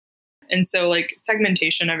And so like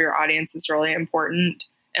segmentation of your audience is really important.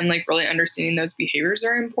 And like really understanding those behaviors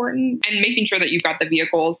are important and making sure that you've got the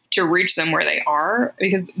vehicles to reach them where they are,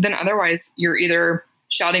 because then otherwise you're either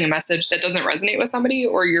shouting a message that doesn't resonate with somebody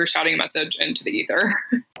or you're shouting a message into the ether.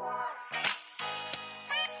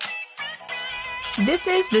 This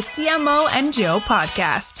is the CMO and Joe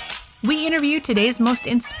podcast. We interview today's most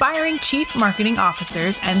inspiring chief marketing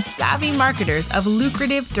officers and savvy marketers of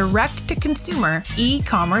lucrative direct-to-consumer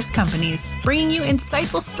e-commerce companies, bringing you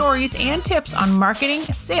insightful stories and tips on marketing,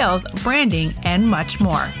 sales, branding, and much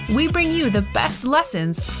more. We bring you the best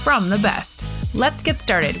lessons from the best. Let's get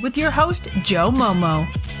started with your host, Joe Momo.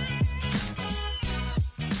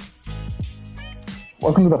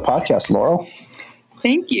 Welcome to the podcast, Laurel.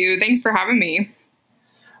 Thank you. Thanks for having me.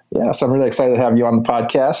 Yeah, so I'm really excited to have you on the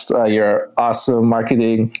podcast. You're an awesome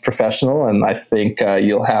marketing professional, and I think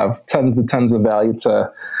you'll have tons of value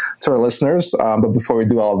to our listeners. But before we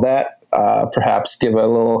do all of that, perhaps give a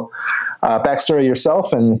little backstory of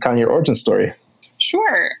yourself and kind of your origin story.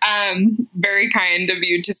 Sure. Very kind of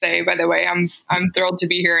you to say, by the way. I'm thrilled to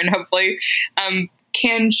be here and hopefully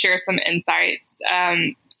can share some insights.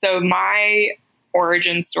 So my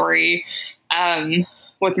origin story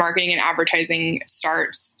with marketing and advertising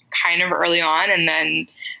starts kind of early on, and then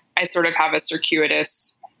I sort of have a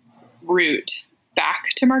circuitous route back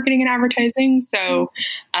to marketing and advertising. So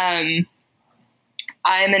I'm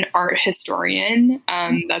an art historian.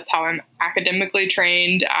 That's how I'm academically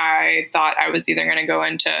trained. I thought I was either going to go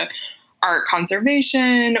into art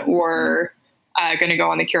conservation or going to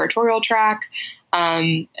go on the curatorial track,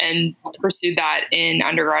 and pursued that in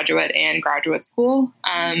undergraduate and graduate school.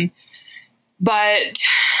 But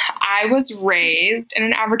I was raised in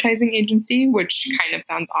an advertising agency, which kind of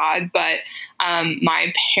sounds odd, but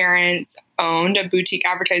my parents owned a boutique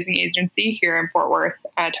advertising agency here in Fort Worth,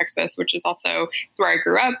 Texas, which is also, it's where I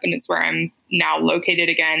grew up and it's where I'm now located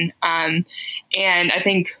again. And I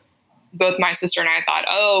think both my sister and I thought,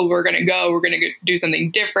 we're going to do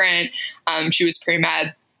something different. She was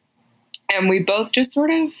pre-med. And we both just sort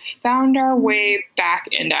of found our way back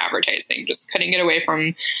into advertising, just couldn't get away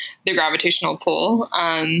from the gravitational pull.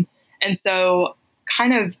 And so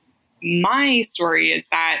kind of my story is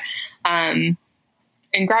that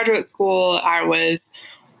in graduate school, I was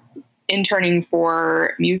interning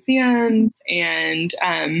for museums and,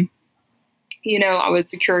 I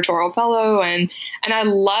was a curatorial fellow and I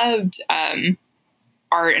loved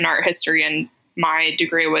art and art history, and my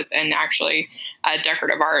degree was in actually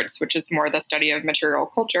decorative arts, which is more the study of material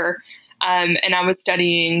culture. And I was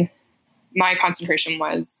studying, my concentration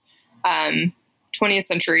was 20th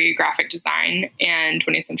century graphic design and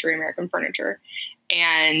 20th century American furniture.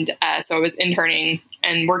 And so I was interning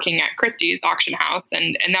and working at Christie's auction house.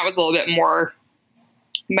 And that was a little bit more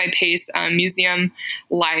my pace. Museum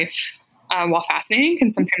life, while fascinating,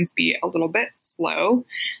 can sometimes be a little bit slow.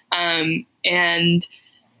 And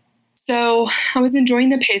so I was enjoying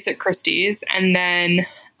the pace at Christie's, and then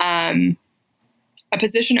a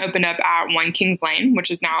position opened up at One Kings Lane, which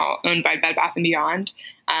is now owned by Bed Bath & Beyond.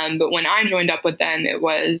 But when I joined up with them, it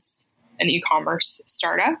was an e-commerce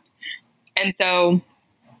startup. And so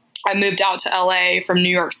I moved out to LA from New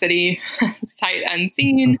York City, sight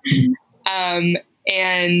unseen,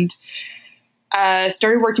 and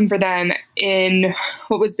started working for them in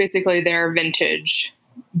what was basically their vintage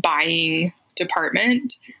buying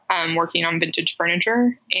department, working on vintage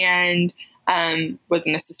furniture, and was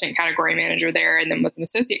an assistant category manager there, and then was an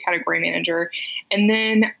associate category manager. And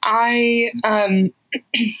then I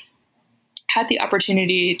had the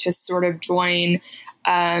opportunity to sort of join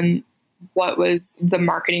what was the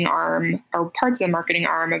marketing arm, or parts of the marketing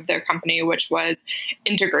arm of their company, which was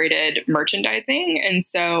integrated merchandising. And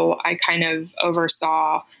so I kind of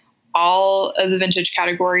oversaw all of the vintage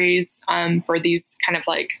categories for these kind of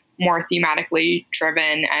like more thematically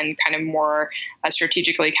driven and kind of more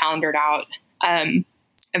strategically calendared out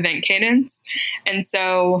event cadence. And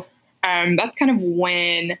so that's kind of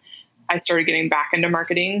when I started getting back into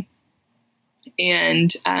marketing.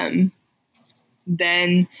 And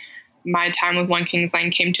then my time with One Kings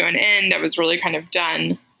Lane came to an end. I was really kind of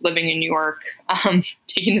done living in New York,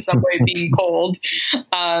 taking the subway, being cold,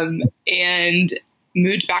 and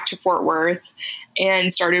moved back to Fort Worth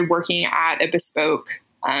and started working at a bespoke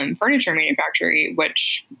furniture manufacturer,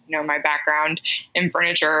 which, my background in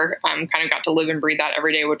furniture, kind of got to live and breathe that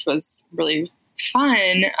every day, which was really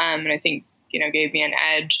fun. And I think, gave me an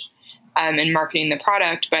edge in marketing the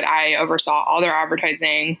product, but I oversaw all their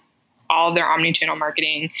advertising, all of their omni-channel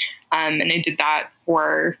marketing. And I did that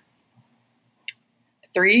for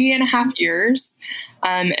 3.5 years.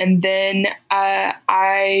 And then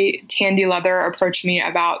Tandy Leather approached me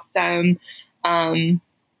about some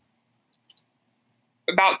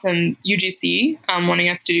UGC, wanting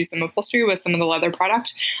us to do some upholstery with some of the leather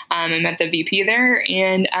product. I met the VP there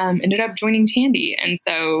and ended up joining Tandy. And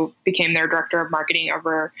so became their director of marketing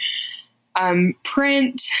over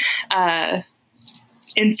print,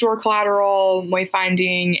 in-store collateral,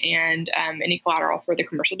 wayfinding, and any collateral for the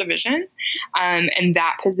commercial division. And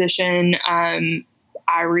that position,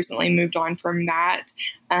 I recently moved on from that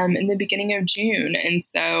in the beginning of June. And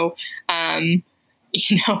so, I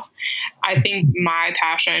think my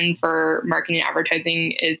passion for marketing and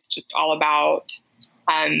advertising is just all about,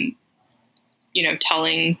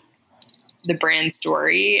 telling the brand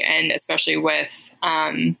story. And especially with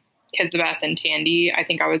Kisabeth and Tandy, I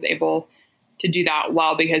think I was able to do that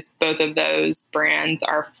well because both of those brands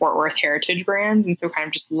are Fort Worth heritage brands. And so kind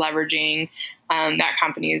of just leveraging that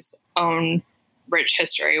company's own rich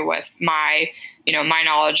history with my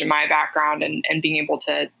knowledge and my background and being able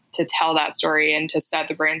to tell that story and to set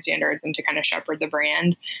the brand standards and to kind of shepherd the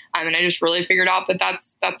brand. And I just really figured out that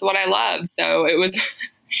that's what I love. So it was,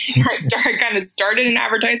 I started in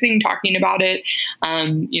advertising, talking about it,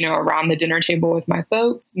 around the dinner table with my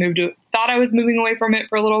folks, thought I was moving away from it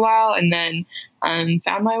for a little while, and then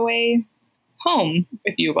found my way home,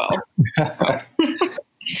 if you will.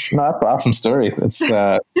 No, that's an awesome story. It's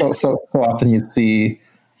so often you see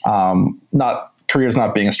careers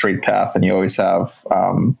not being a straight path, and you always have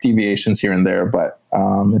deviations here and there. But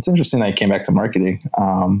it's interesting that you came back to marketing.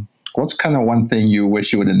 What's kind of one thing you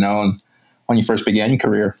wish you would have known when you first began your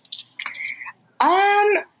career?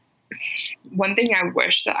 One thing I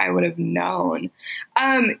wish that I would have known,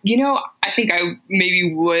 I think I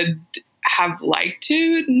maybe would have liked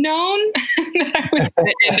to known that I was going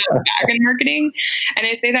to end up back in marketing. And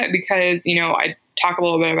I say that because, I talk a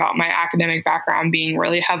little bit about my academic background being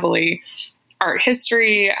really heavily art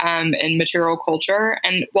history and material culture.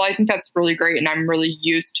 And while I think that's really great, and I'm really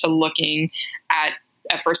used to looking at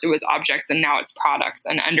first it was objects and now it's products,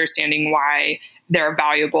 and understanding why they're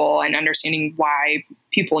valuable and understanding why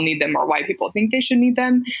people need them or why people think they should need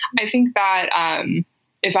them. I think that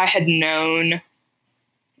if I had known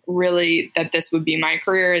really that this would be my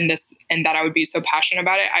career and that I would be so passionate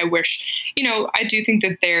about it, I wish, I do think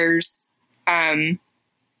that there's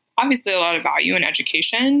obviously a lot of value in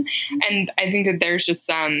education. And I think that there's just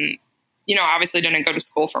some, obviously didn't go to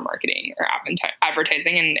school for marketing or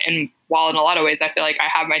advertising. And while in a lot of ways, I feel like I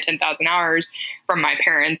have my 10,000 hours from my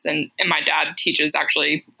parents and my dad teaches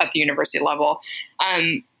actually at the university level.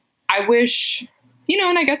 I wish,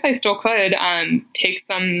 and I guess I still could take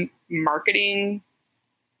some marketing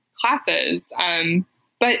classes.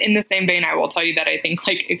 But in the same vein, I will tell you that I think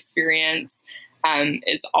experience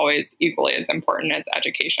is always equally as important as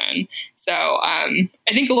education. So I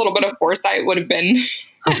think a little bit of foresight would have been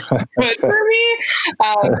good for me.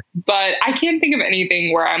 But I can't think of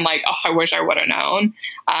anything where I'm like, oh, I wish I would have known.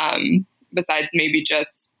 Besides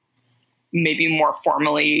maybe more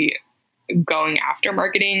formally going after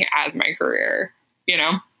marketing as my career,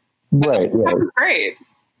 Right. That was great.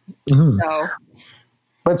 Mm-hmm. So.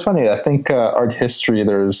 But it's funny. I think art history,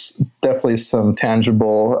 there's definitely some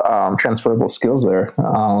tangible, transferable skills there.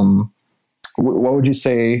 What would you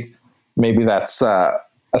say maybe that's a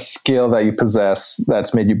skill that you possess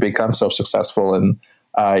that's made you become so successful in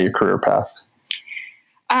your career path?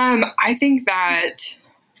 I think that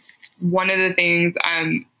one of the things,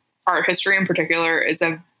 art history in particular, is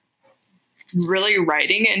a really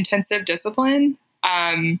writing intensive discipline.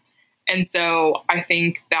 And so I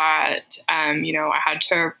think that, I had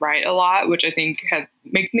to write a lot, which I think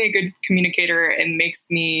makes me a good communicator and makes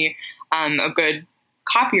me a good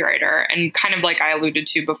copywriter. And kind of like I alluded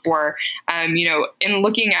to before, in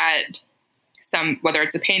looking at whether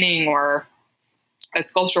it's a painting or a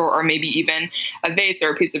sculpture or maybe even a vase or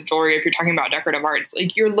a piece of jewelry, if you're talking about decorative arts,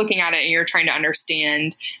 you're looking at it and you're trying to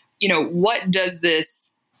understand, what does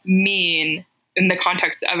this mean in the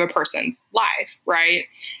context of a person's life, right?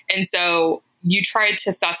 And so you try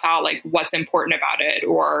to suss out what's important about it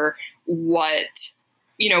or what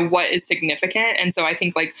is significant. And so I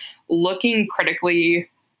think looking critically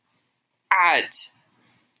at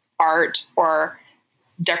art or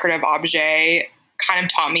decorative objet kind of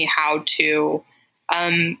taught me how to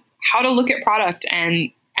look at product and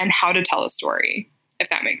how to tell a story, if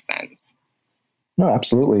that makes sense. No,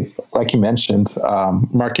 absolutely. Like you mentioned,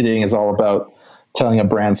 marketing is all about telling a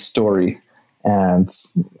brand story. And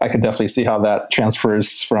I could definitely see how that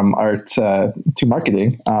transfers from art to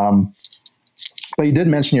marketing. But you did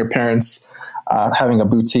mention your parents having a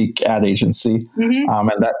boutique ad agency, and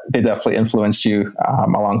that they definitely influenced you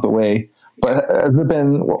along the way. But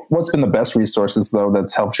what's been the best resources though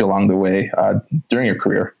that's helped you along the way during your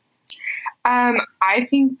career? I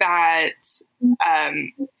think that,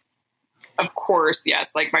 of course,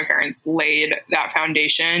 yes, like my parents laid that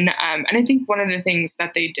foundation. And I think one of the things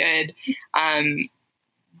that they did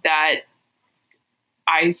that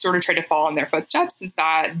I sort of try to follow in their footsteps is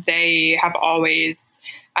that they have always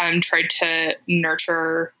tried to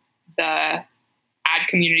nurture the ad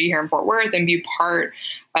community here in Fort Worth and be part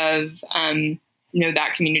of,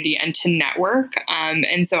 that community and to network.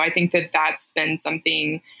 And so I think that that's been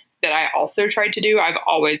something that I also tried to do. I've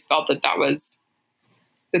always felt that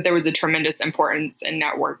there was a tremendous importance in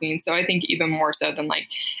networking. So I think even more so than like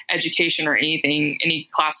education or anything, any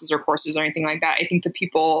classes or courses or anything like that, I think the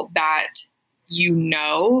people that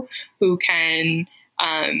who can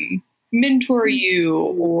mentor you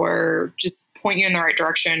or just point you in the right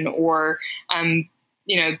direction or,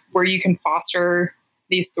 where you can foster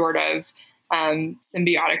these sort of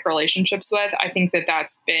symbiotic relationships with, I think that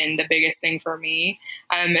that's been the biggest thing for me.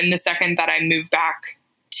 And the second that I moved back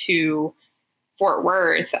to Fort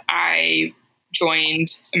Worth, I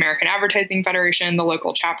joined American Advertising Federation, the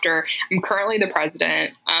local chapter. I'm currently the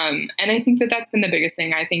president. And I think that that's been the biggest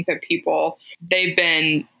thing. I think that people, they've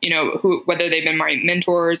been, whether they've been my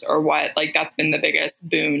mentors or what, like that's been the biggest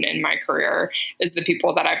boon in my career is the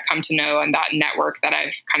people that I've come to know and that network that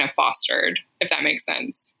I've kind of fostered, if that makes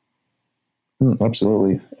sense.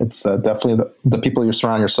 Absolutely. It's definitely the people you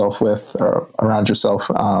surround yourself with or around yourself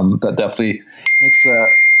that definitely makes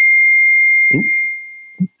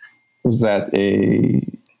was that a...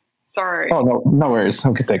 Sorry. Oh, no worries.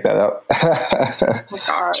 We can take that out.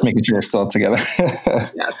 Just making sure we're still together.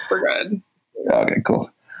 Yes, we're good. Okay, cool.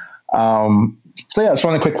 So yeah, I just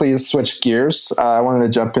want to quickly switch gears. I wanted to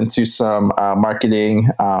jump into some marketing,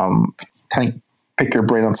 kind of pick your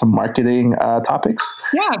brain on some marketing topics.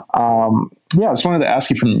 Yeah. I just wanted to ask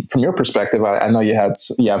you from your perspective. I know you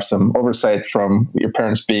have some oversight from your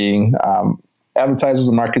parents being advertisers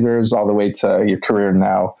and marketers all the way to your career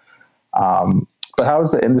now. But how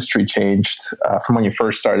has the industry changed from when you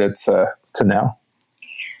first started to now?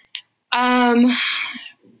 I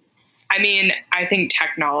mean, I think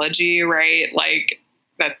technology, right? Like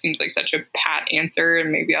that seems like such a pat answer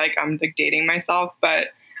and maybe like I'm like dating myself, but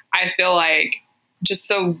I feel like just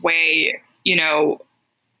the way,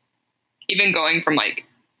 even going from like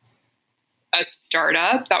a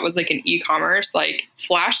startup that was like an e-commerce, like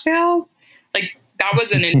flash sales, like that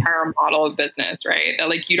was an entire model of business, right? That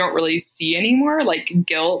like you don't really see anymore, like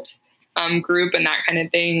Gilt Group and that kind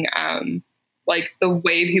of thing. Like the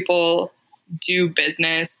way people do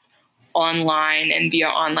business online and via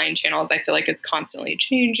online channels, I feel like is constantly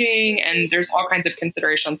changing. And there's all kinds of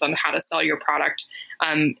considerations on how to sell your product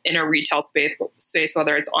in a retail space,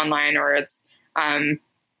 whether it's online or it's,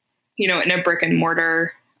 in a brick and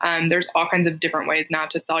mortar. There's all kinds of different ways now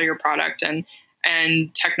to sell your product, and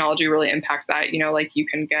technology really impacts that. Like you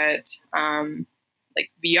can get like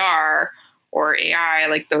VR or AI,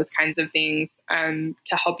 like those kinds of things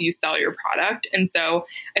to help you sell your product. And so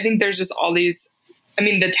I think there's just all these,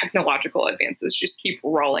 the technological advances just keep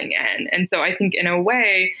rolling in. And so I think in a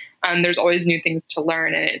way, there's always new things to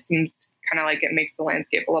learn. And it seems kind of like it makes the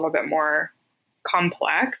landscape a little bit more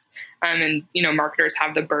complex. And marketers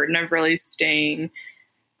have the burden of really staying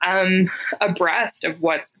abreast of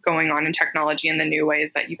what's going on in technology and the new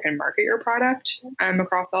ways that you can market your product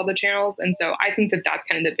across all the channels. And so I think that that's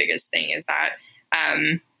kind of the biggest thing is that,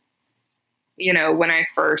 when I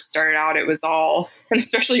first started out, it was all, and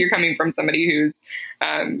especially you're coming from somebody who's,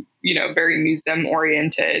 very museum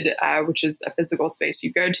oriented, which is a physical space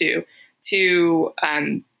you go to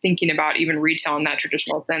thinking about even retail in that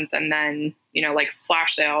traditional sense. And then, like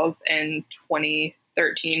flash sales in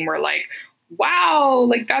 2013 were like, wow,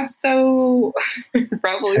 like that's so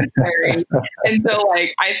revolutionary. And so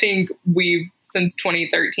like, I think since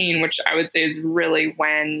 2013, which I would say is really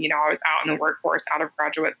when, I was out in the workforce, out of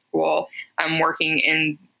graduate school, working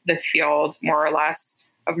in the field more or less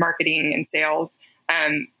of marketing and sales.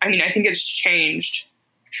 I think it's changed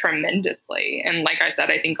tremendously. And like I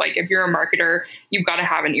said, I think like if you're a marketer, you've got to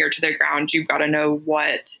have an ear to the ground. You've got to know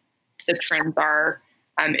what the trends are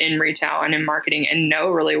in retail and in marketing and know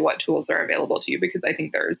really what tools are available to you, because I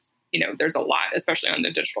think there's a lot, especially on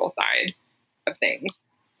the digital side of things.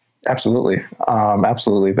 Absolutely.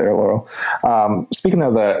 Absolutely there, Laurel. Speaking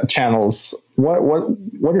of the channels, what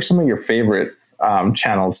are some of your favorite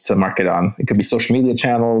channels to market on? It could be social media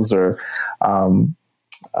channels or,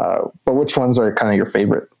 but which ones are kind of your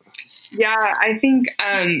favorite? Yeah, I think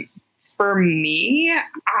for me,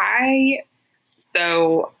 I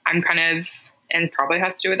So I'm kind of, and probably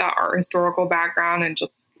has to do with that art historical background and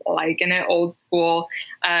just liking it old school.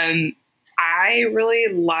 I really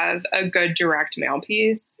love a good direct mail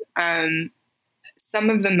piece. Some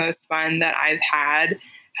of the most fun that I've had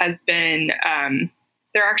has been,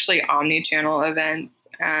 they're actually omni-channel events,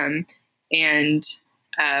 and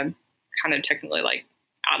kind of technically like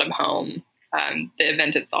out of home. The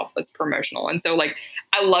event itself was promotional. And so like,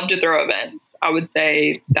 I love to throw events. I would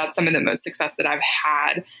say that's some of the most success that I've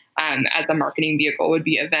had as a marketing vehicle would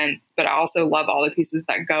be events, but I also love all the pieces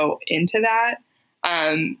that go into that.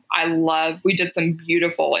 We did some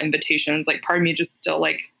beautiful invitations. Like part of me just still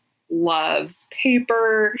like loves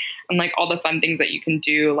paper and like all the fun things that you can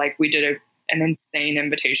do. Like we did an insane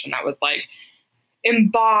invitation that was like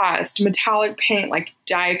embossed metallic paint, like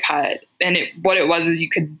die cut. And what it was is you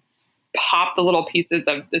could pop the little pieces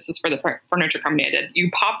of, this was for the furniture company I did,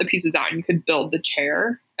 you pop the pieces out and you could build the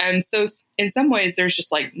chair. And so in some ways there's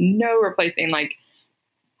just like no replacing like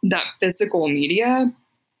that physical media.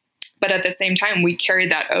 But at the same time, we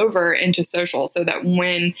carried that over into social so that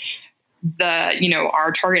when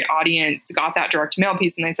our target audience got that direct mail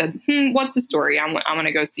piece and they said, what's the story? I'm going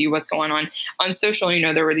to go see what's going on social.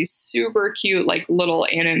 There were these super cute, like little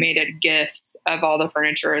animated GIFs of all the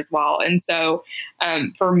furniture as well. And so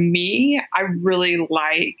for me, I really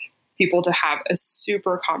like people to have a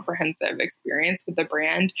super comprehensive experience with the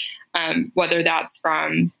brand, whether that's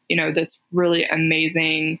from, this really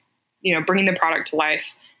amazing, bringing the product to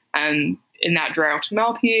life in that direct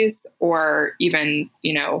mail piece, or even,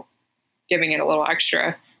 giving it a little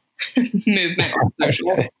extra movement on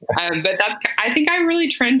social. But I think I really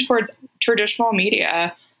trend towards traditional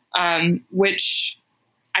media, which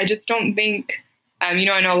I just don't think, I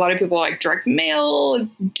know a lot of people like direct mail is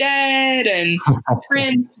dead and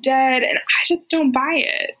print's dead, and I just don't buy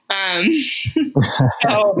it.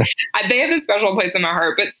 So they have a special place in my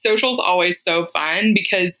heart, but social's always so fun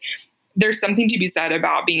because there's something to be said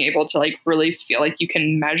about being able to like really feel like you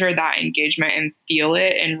can measure that engagement and feel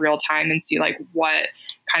it in real time and see like what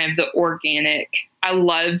kind of the organic, I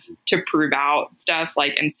love to prove out stuff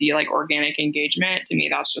like and see like organic engagement. To me,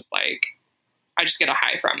 that's just like, I just get a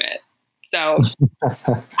high from it. So if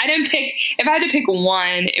I had to pick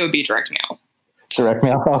one, it would be direct mail. Direct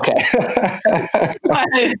mail? Okay.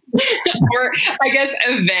 Or I guess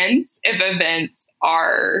events, if events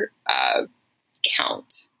are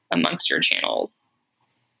count amongst your channels.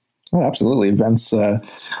 Oh, absolutely. Events.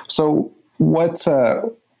 So what,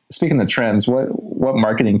 speaking of trends, what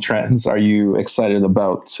marketing trends are you excited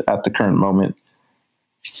about at the current moment?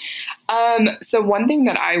 So one thing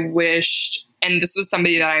that I wished, and this was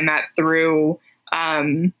somebody that I met through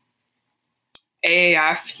AAF,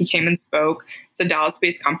 he came and spoke. It's a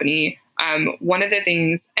Dallas-based company. One of the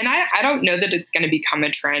things, and I don't know that it's going to become a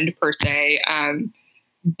trend per se,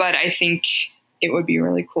 but I think it would be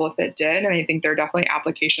really cool if it did. And I think there are definitely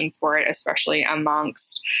applications for it, especially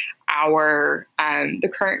amongst our,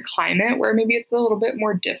 the current climate where maybe it's a little bit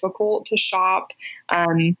more difficult to shop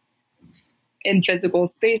in physical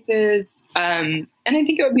spaces. And I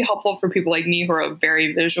think it would be helpful for people like me who are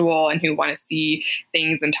very visual and who want to see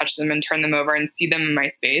things and touch them and turn them over and see them in my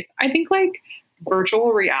space. I think like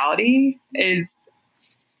virtual reality is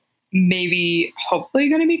maybe hopefully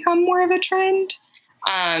going to become more of a trend.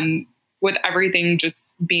 With everything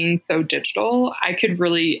just being so digital, I could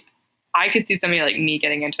see somebody like me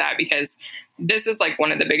getting into that, because this is like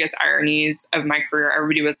one of the biggest ironies of my career.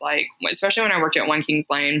 Everybody was like, especially when I worked at One Kings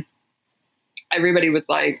Lane, everybody was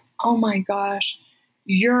like, oh my gosh,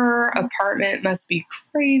 your apartment must be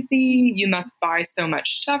crazy. You must buy so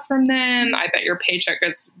much stuff from them. I bet your paycheck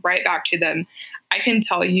goes right back to them. I can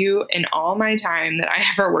tell you, in all my time that I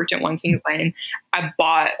ever worked at One Kings Lane, I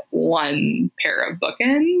bought one pair of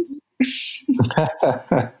bookends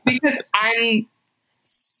because I'm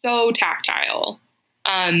so tactile.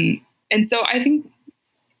 And so I think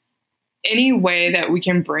any way that we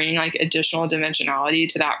can bring like additional dimensionality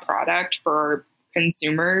to that product for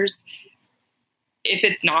consumers, if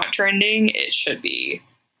it's not trending, it should be.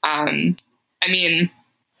 I mean,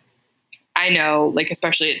 I know, like,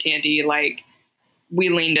 especially at Tandy, like, we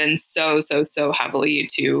leaned in so heavily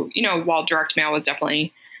to, while direct mail was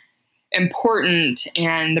definitely important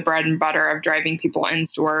and the bread and butter of driving people in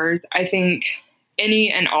stores, I think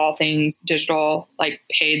any and all things digital, like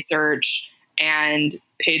paid search and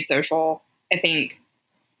paid social, I think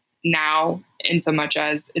now, in so much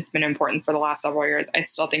as it's been important for the last several years, I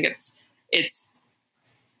still think it's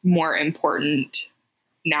more important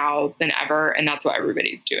now than ever. And that's what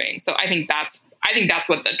everybody's doing. So I think that's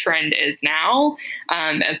what the trend is now.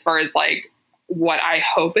 As far as like what I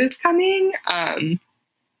hope is coming,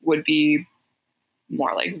 would be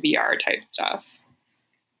more like VR type stuff.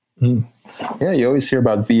 Yeah, you always hear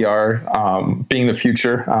about VR being the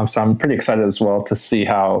future. So I'm pretty excited as well to see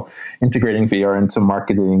how integrating VR into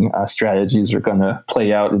marketing strategies are going to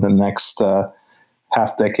play out in the next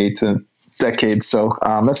half decade to decade. So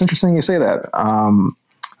that's interesting you say that.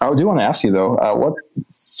 I do want to ask you, though, what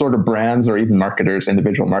sort of brands or even marketers,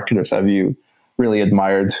 individual marketers, have you really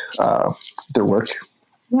admired their work?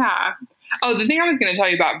 Yeah. Oh, the thing I was going to tell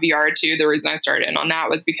you about VR too, the reason I started in on that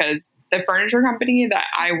was because the furniture company that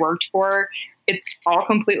I worked for, it's all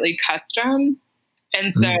completely custom.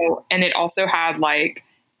 And so, and it also had like,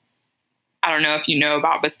 I don't know if you know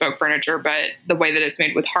about bespoke furniture, but the way that it's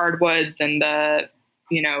made with hardwoods and the,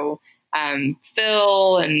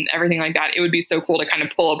 fill and everything like that, it would be so cool to kind of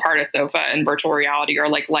pull apart a sofa in virtual reality or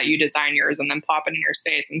like let you design yours and then plop it in your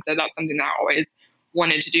space. And so that's something that I always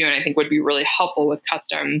wanted to do and I think would be really helpful with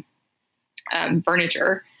custom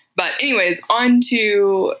furniture. But anyways, on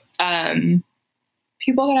to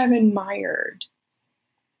people that I've admired.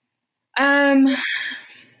 I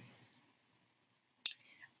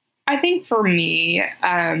think for me,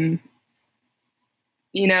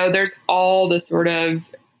 there's all the sort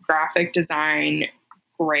of graphic design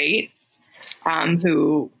greats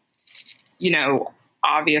who,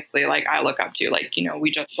 obviously like I look up to, like,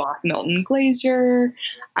 we just lost Milton Glaser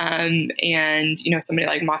and, somebody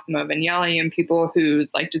like Massimo Vignelli and people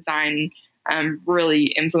whose like design really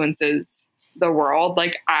influences the world.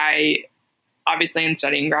 Like I obviously in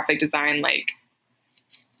studying graphic design, like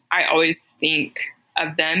I always think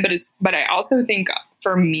of them, but I also think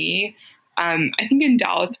for me, I think in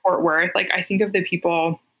Dallas, Fort Worth, like I think of the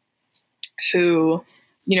people who,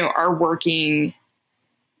 are working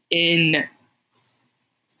in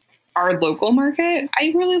our local market,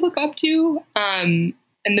 I really look up to, and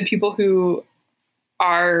the people who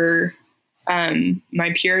are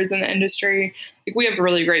my peers in the industry. Like we have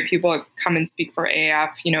really great people that come and speak for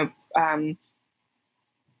AF.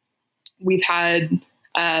 We've had,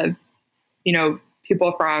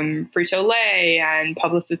 people from Frito-Lay and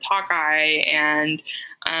Publicist Hawkeye. And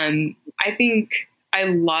I think I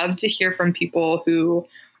love to hear from people who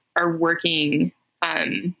are working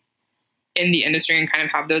in the industry and kind of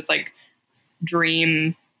have those like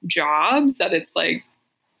dream jobs that it's like,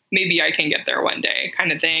 maybe I can get there one day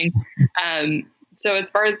kind of thing. So as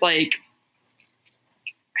far as like,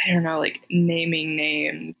 I don't know, like naming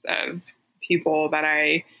names of people that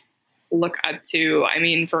I look up to, I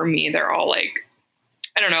mean, for me, they're all like,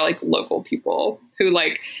 I don't know, like local people who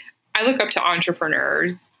like, I look up to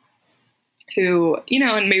entrepreneurs who,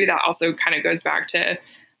 and maybe that also kind of goes back to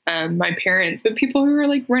my parents, but people who are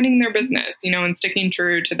like running their business, and sticking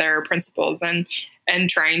true to their principles and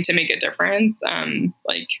trying to make a difference,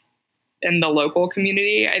 like in the local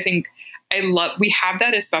community. I think we have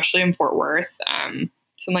that, especially in Fort Worth,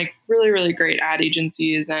 some like really, really great ad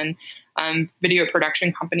agencies and video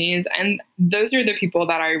production companies. And those are the people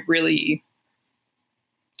that I really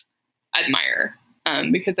admire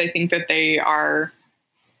because I think that they are,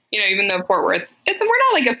 even though Fort Worth we're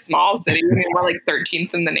not like a small city. I mean, we're like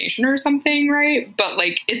 13th in the nation or something, right? But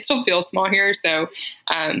like it still feels small here. So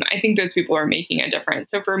I think those people are making a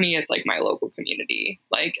difference. So for me, it's like my local community,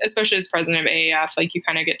 like especially as president of AAF, like you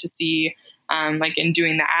kind of get to see like in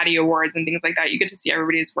doing the Addy Awards and things like that, you get to see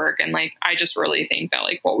everybody's work. And like, I just really think that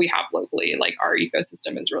like what we have locally, like our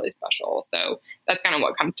ecosystem is really special. So that's kind of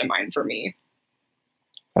what comes to mind for me.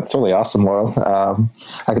 That's totally awesome, Laurel.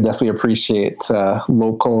 I could definitely appreciate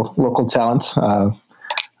local talent.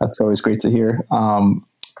 That's always great to hear.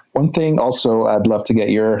 One thing also I'd love to get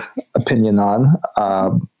your opinion on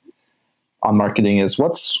marketing is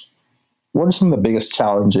what are some of the biggest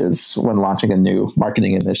challenges when launching a new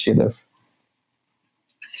marketing initiative?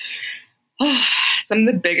 Some of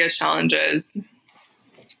the biggest challenges.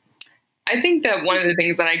 I think that one of the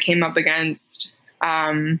things that I came up against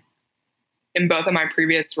in both of my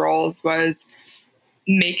previous roles was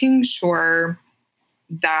making sure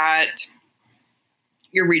that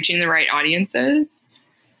you're reaching the right audiences,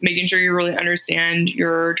 making sure you really understand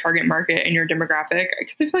your target market and your demographic,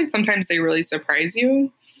 because I feel like sometimes they really surprise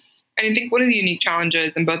you. And I think one of the unique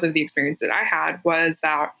challenges in both of the experiences that I had was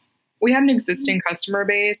that we had an existing customer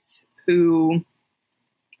base who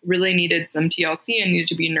really needed some TLC and needed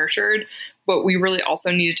to be nurtured, but we really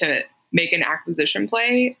also needed to make an acquisition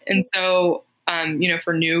play. And so,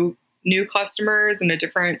 for new customers and a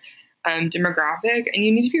different demographic, and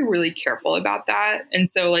you need to be really careful about that. And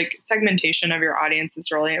so like segmentation of your audience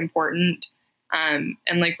is really important. And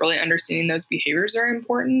like really understanding those behaviors are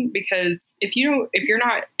important, because if you're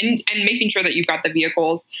not, and making sure that you've got the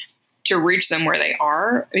vehicles to reach them where they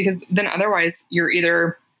are, because then otherwise you're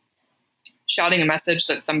either shouting a message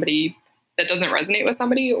that doesn't resonate with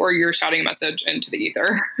somebody, or you're shouting a message into the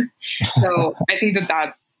ether. So I think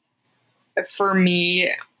that's, for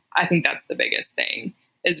me, I think that's the biggest thing,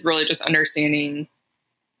 is really just understanding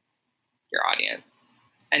your audience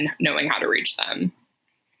and knowing how to reach them.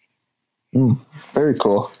 Very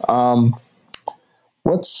cool.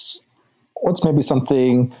 What's maybe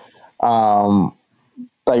something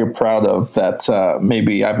that you're proud of that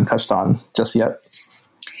maybe I haven't touched on just yet?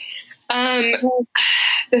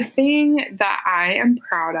 The thing that I am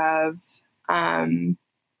proud of,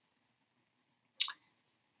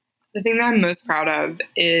 the thing that I'm most proud of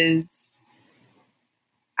is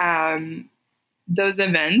those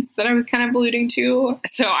events that I was kind of alluding to.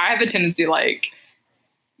 So I have a tendency, like,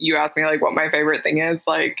 you asked me like what my favorite thing is,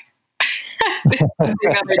 like something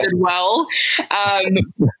that I did well.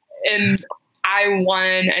 And I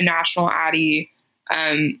won a national Addy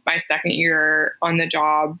my second year on the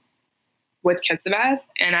job with Kisabeth.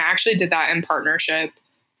 And I actually did that in partnership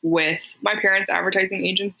with my parents' advertising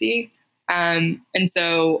agency. And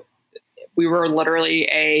so we were literally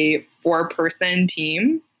a 4-person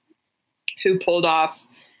team who pulled off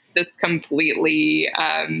this completely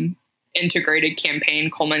integrated campaign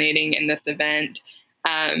culminating in this event.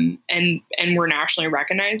 And we're nationally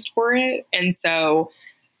recognized for it. And so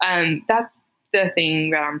that's the thing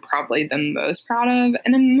that I'm probably the most proud of.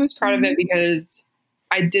 And I'm most proud of it because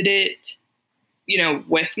I did it,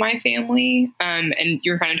 with my family. And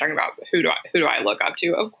you're kind of talking about who do I look up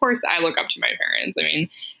to? Of course, I look up to my parents. I mean,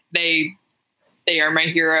 they are my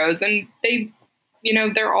heroes, and they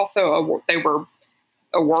were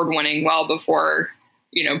award-winning well before,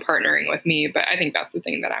 partnering with me. But I think that's the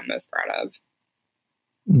thing that I'm most proud of.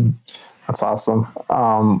 That's awesome.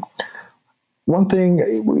 One thing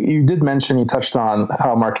you did mention, you touched on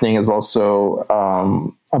how marketing is also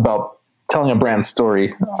about telling a brand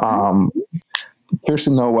story. Curious to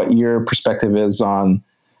know what your perspective is on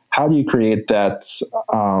how do you create that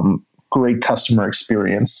great customer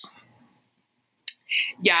experience?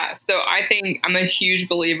 Yeah, so I think I'm a huge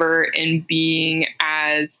believer in being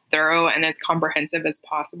as thorough and as comprehensive as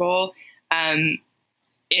possible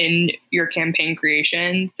in your campaign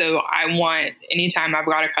creation. So I want, anytime I've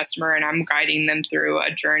got a customer and I'm guiding them through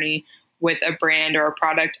a journey with a brand or a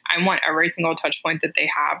product, I want every single touch point that they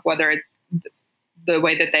have, whether it's the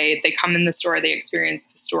way that they come in the store, they experience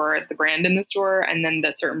the store, the brand in the store, and then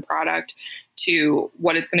the certain product, to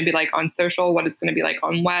what it's going to be like on social, what it's going to be like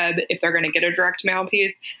on web, if they're going to get a direct mail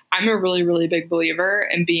piece. I'm a really, really big believer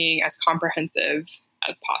in being as comprehensive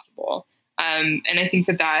as possible. And I think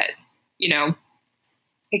that,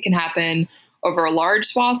 it can happen over a large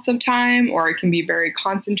swaths of time, or it can be very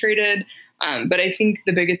concentrated. But I think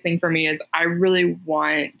the biggest thing for me is I really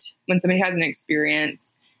want, when somebody has an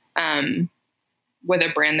experience with a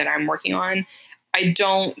brand that I'm working on, I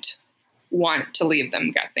don't want to leave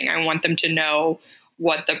them guessing. I want them to know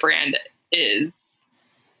what the brand is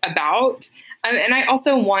about. And I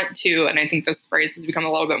also want to, and I think this phrase has become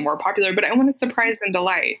a little bit more popular, but I want to surprise and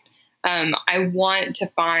delight. I want to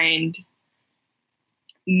find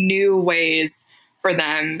new ways for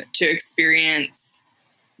them to experience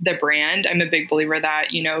the brand. I'm a big believer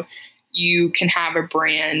that, you can have a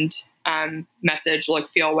brand message, look,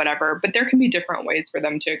 feel, whatever, but there can be different ways for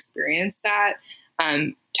them to experience that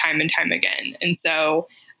time and time again. And so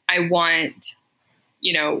I want,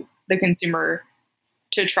 the consumer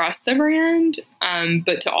to trust the brand,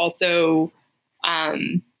 but to also,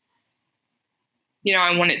 I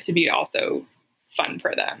want it to be also fun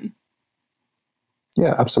for them.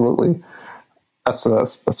 Yeah, absolutely. That's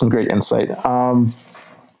some great insight.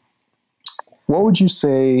 What would you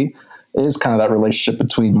say is kind of that relationship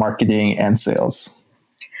between marketing and sales?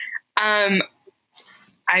 I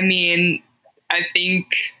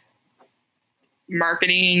think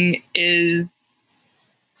marketing is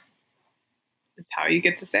how you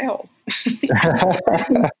get the sales.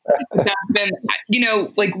 That's been,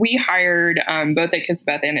 we hired both at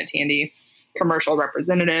Kisabeth and at Tandy commercial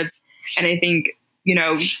representatives. And I think,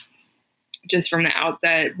 just from the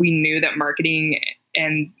outset, we knew that marketing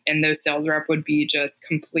and those sales rep would be just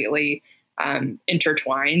completely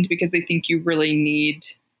intertwined, because they think you really need,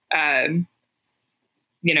 you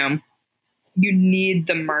need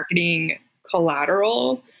the marketing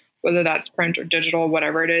collateral, whether that's print or digital,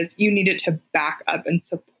 whatever it is, you need it to back up and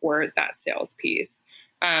support that sales piece.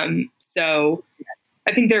 So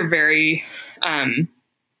I think they're very, I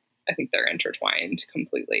think they're intertwined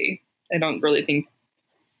completely. I think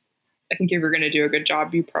if you're going to do a good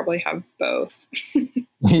job, you probably have both.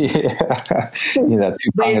 Yeah. They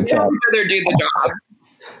rather do the job.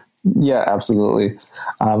 Yeah, absolutely.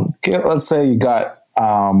 Okay, let's say you got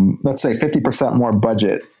let's say 50% more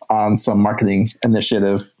budget on some marketing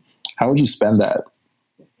initiative, how would you spend that?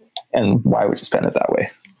 And why would you spend it that way?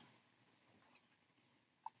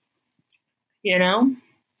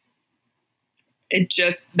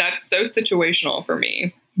 That's so situational for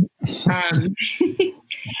me.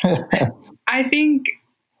 I think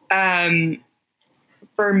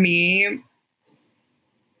for me,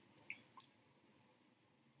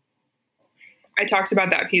 I talked about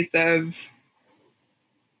that piece of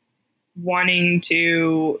wanting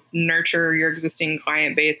to nurture your existing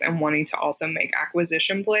client base and wanting to also make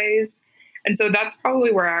acquisition plays. And so that's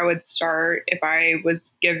probably where I would start. If I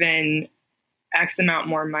was given X amount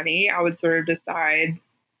more money, I would sort of decide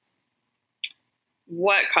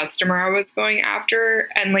what customer I was going after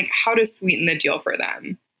and like how to sweeten the deal for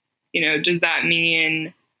them. Does that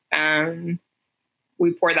mean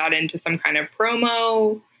we pour that into some kind of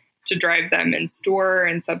promo to drive them in store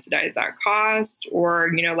and subsidize that cost?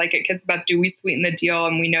 Or, like at Kisabeth, do we sweeten the deal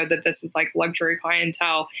and we know that this is like luxury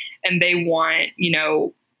clientele and they want,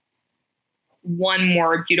 one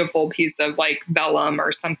more beautiful piece of like vellum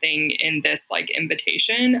or something in this like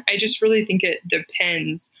invitation? I just really think it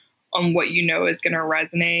depends on what is going to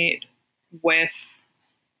resonate with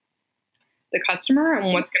the customer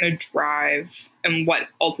and what's going to drive and what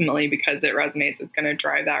ultimately, because it resonates, is going to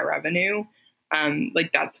drive that revenue.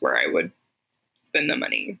 Like that's where I would spend the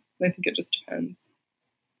money. I think it just depends.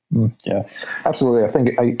 Yeah,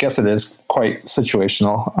 absolutely. I guess it is quite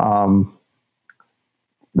situational.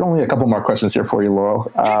 Only a couple more questions here for you, Laurel.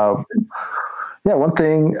 One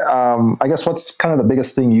thing, I guess what's kind of the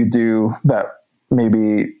biggest thing you do that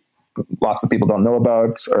maybe lots of people don't know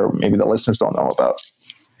about, or maybe the listeners don't know about?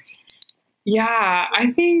 Yeah,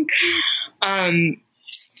 I think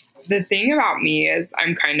the thing about me is I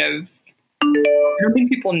don't think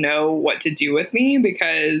people know what to do with me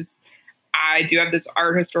because I do have this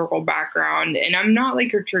art historical background and I'm not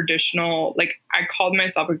like a traditional, like I called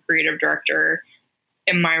myself a creative director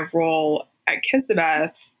in my role at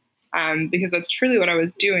Kisabeth because that's truly what I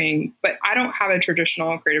was doing. But I don't have a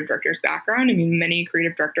traditional creative director's background. I mean, many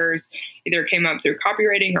creative directors either came up through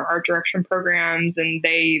copywriting or art direction programs, and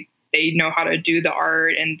they know how to do the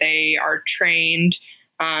art and they are trained,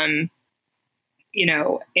 and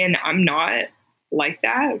I'm not like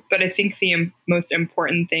that. But I think the most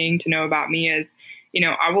important thing to know about me is,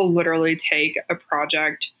 I will literally take a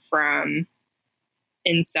project from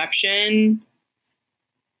inception,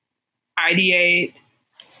 ideate,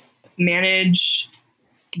 manage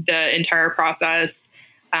the entire process,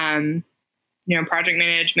 project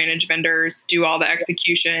manage vendors, do all the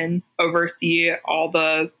execution, oversee all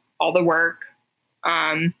the work,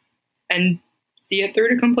 and see it through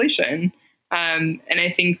to completion. And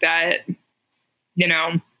I think that,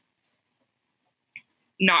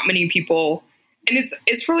 not many people, and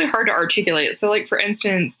it's really hard to articulate. So like, for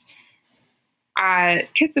instance,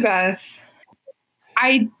 at Kisabeth,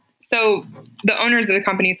 so the owners of the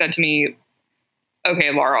company said to me,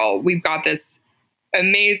 okay, Laurel, we've got this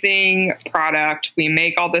amazing product. We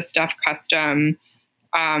make all this stuff custom.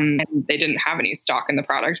 And they didn't have any stock in the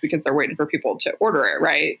product because they're waiting for people to order it,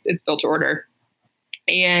 right? It's built to order.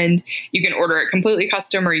 And you can order it completely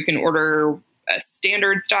custom or you can order a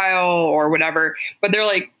standard style or whatever. But they're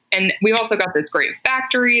like, and we've also got this great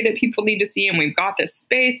factory that people need to see. And we've got this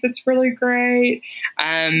space that's really great.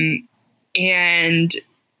 And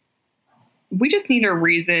we just need a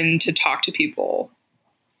reason to talk to people.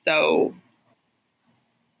 So,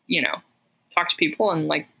 talk to people and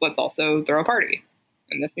like, let's also throw a party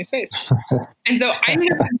in this new space. And so I'm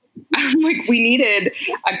like, we needed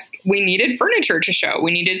furniture to show.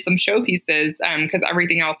 We needed some showpieces because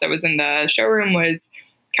everything else that was in the showroom was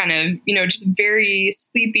kind of, just very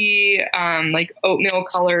sleepy, like oatmeal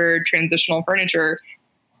colored transitional furniture.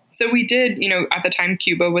 So we did, at the time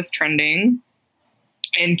Cuba was trending.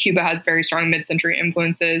 And Cuba has very strong mid-century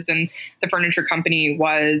influences, and the furniture company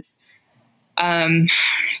was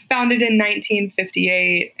founded in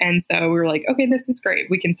 1958. And so we were like, okay, this is great.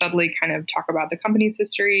 We can subtly kind of talk about the company's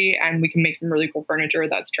history, and we can make some really cool furniture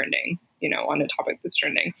that's trending, on a topic that's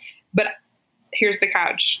trending. But here's the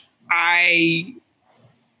catch. I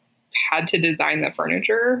had to design the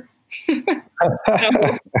furniture.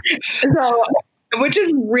 so, which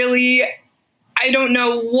is really, I don't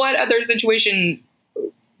know what other situation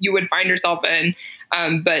you would find yourself in.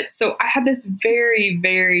 But so I had this very,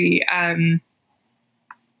 very, I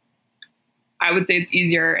would say it's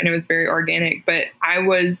easier and it was very organic, but I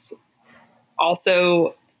was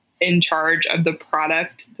also in charge of the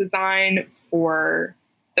product design for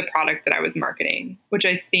the product that I was marketing, which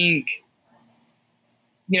I think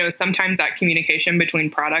sometimes that communication between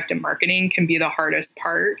product and marketing can be the hardest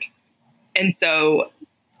part. And so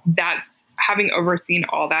that's having overseen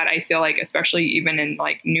all that. I feel like, especially even in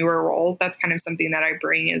like newer roles, that's kind of something that I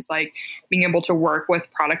bring, is like being able to work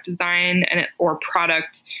with product design or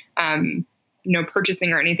product,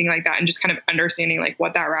 purchasing or anything like that, and just kind of understanding like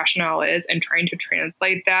what that rationale is and trying to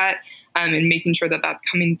translate that, and making sure that that's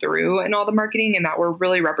coming through in all the marketing, and that we're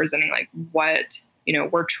really representing like what,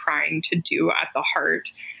 we're trying to do at the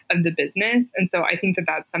heart of the business. And so I think that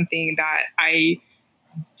that's something that I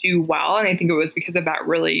do well. And I think it was because of that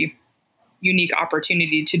really unique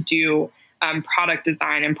opportunity to do product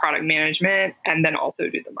design and product management, and then also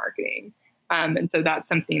do the marketing. And so that's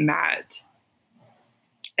something that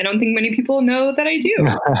I don't think many people know that I do.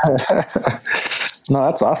 No,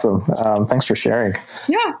 that's awesome. Thanks for sharing.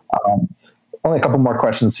 Yeah. Only a couple more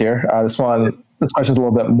questions here. This question's a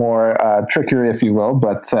little bit more trickier, if you will,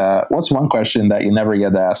 but what's one question that you never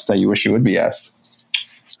get asked that you wish you would be asked?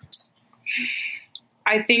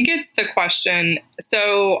 I think it's the question.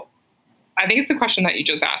 So I think it's the question that you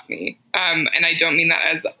just asked me. And I don't mean that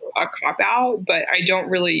as a cop-out, but I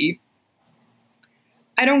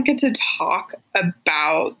don't get to talk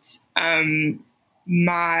about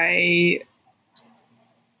my,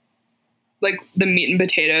 like, the meat and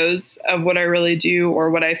potatoes of what I really do, or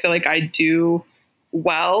what I feel like I do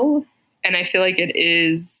well. And I feel like it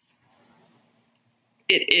is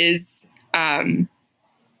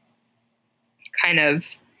kind of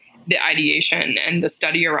the ideation and the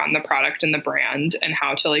study around the product and the brand, and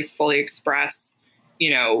how to like fully express,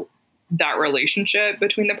 that relationship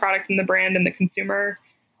between the product and the brand and the consumer.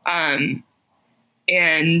 And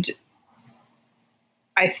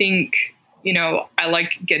I think, I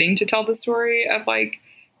like getting to tell the story of like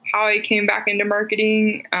how I came back into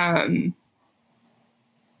marketing,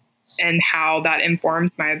 and how that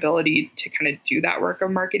informs my ability to kind of do that work of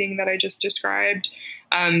marketing that I just described.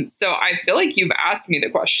 So I feel like you've asked me the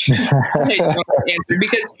question I don't answer,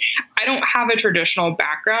 because I don't have a traditional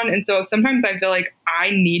background. And so sometimes I feel like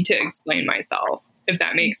I need to explain myself, if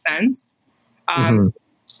that makes sense. And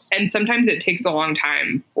sometimes it takes a long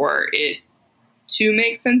time for it to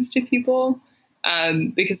make sense to people.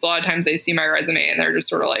 Because a lot of times they see my resume and they're just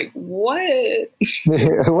sort of like, what?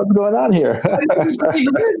 What's going on here? Can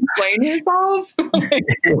you explain yourself? Like,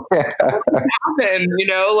 what happened?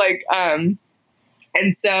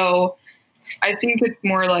 And so I think it's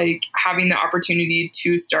more like having the opportunity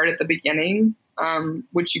to start at the beginning,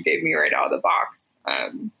 which you gave me right out of the box.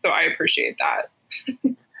 So I appreciate that.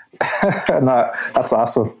 No, that's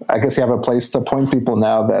awesome. I guess you have a place to point people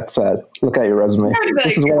now that look at your resume.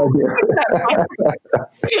 This is what I do.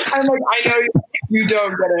 I'm like, I know you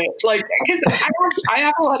don't get it. Like, because I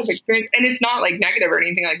have a lot of experience, and it's not like negative or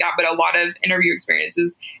anything like that, but a lot of interview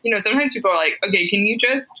experiences, sometimes people are like, okay, can you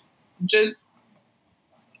just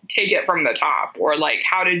take it from the top? Or like,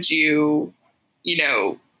 how did you,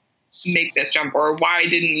 make this jump? Or why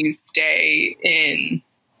didn't you stay in,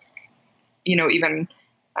 even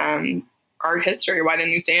art history? Why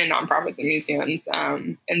didn't you stay in nonprofits and museums?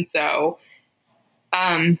 And so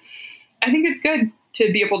I think it's good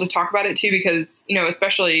to be able to talk about it too, because,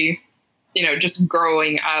 especially, just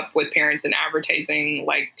growing up with parents in advertising,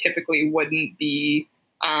 like typically wouldn't be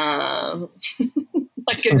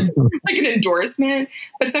like an endorsement,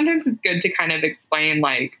 but sometimes it's good to kind of explain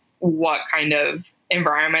like what kind of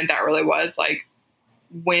environment that really was. Like,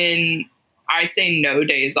 when I say no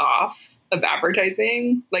days off of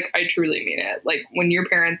advertising, like I truly mean it. Like when your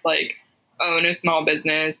parents like own a small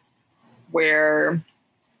business where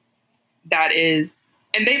that is,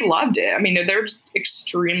 and they loved it. I mean, they're just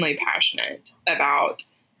extremely passionate about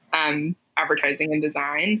advertising and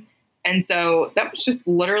design. And so that was just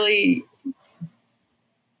literally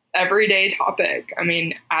everyday topic. I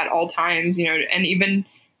mean, at all times, and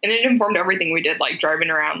it informed everything we did, like driving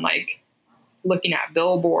around, like looking at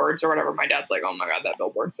billboards or whatever. My dad's like, oh my God, that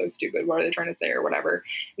billboard's so stupid. What are they trying to say or whatever?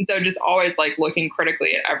 And so just always like looking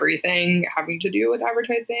critically at everything having to do with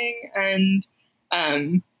advertising. And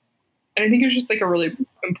I think it's just like a really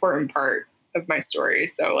important part of my story.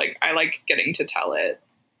 So like, I like getting to tell it.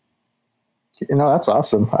 That's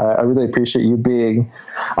awesome. I really appreciate you being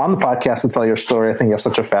on the podcast to tell your story. I think you have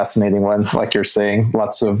such a fascinating one, like you're saying,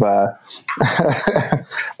 lots of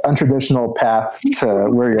untraditional path to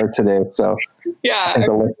where you are today. So yeah, I think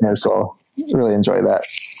the listeners will really enjoy that.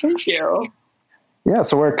 Thank you. Yeah.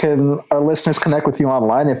 So where can our listeners connect with you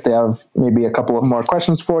online if they have maybe a couple of more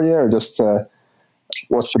questions for you, or just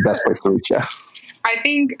what's the best place to reach you? I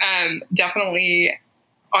think definitely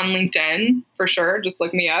on LinkedIn, for sure. Just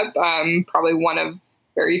look me up. Probably one of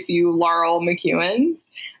very few Laurel McEwens.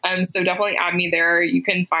 So definitely add me there. You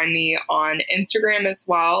can find me on Instagram as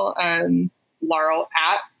well, Laurel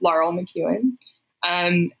McEwen.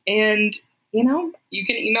 And, you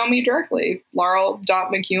can email me directly,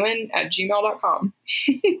 laurel.mcewen@gmail.com.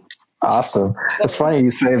 Awesome. It's funny you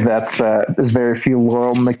say that there's very few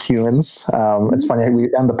Laurel McEwens. It's funny we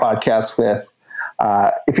end the podcast with,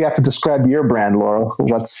 if you have to describe your brand, Laurel,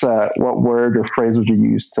 what word or phrase would you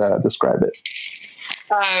use to describe it?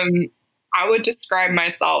 I would describe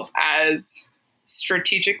myself as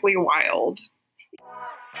strategically wild.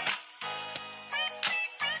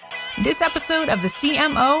 This episode of the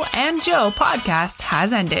CMO and Joe podcast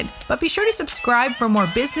has ended, but be sure to subscribe for more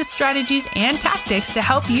business strategies and tactics to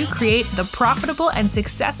help you create the profitable and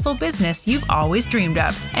successful business you've always dreamed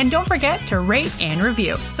of. And don't forget to rate and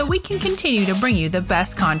review so we can continue to bring you the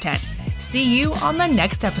best content. See you on the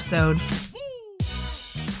next episode.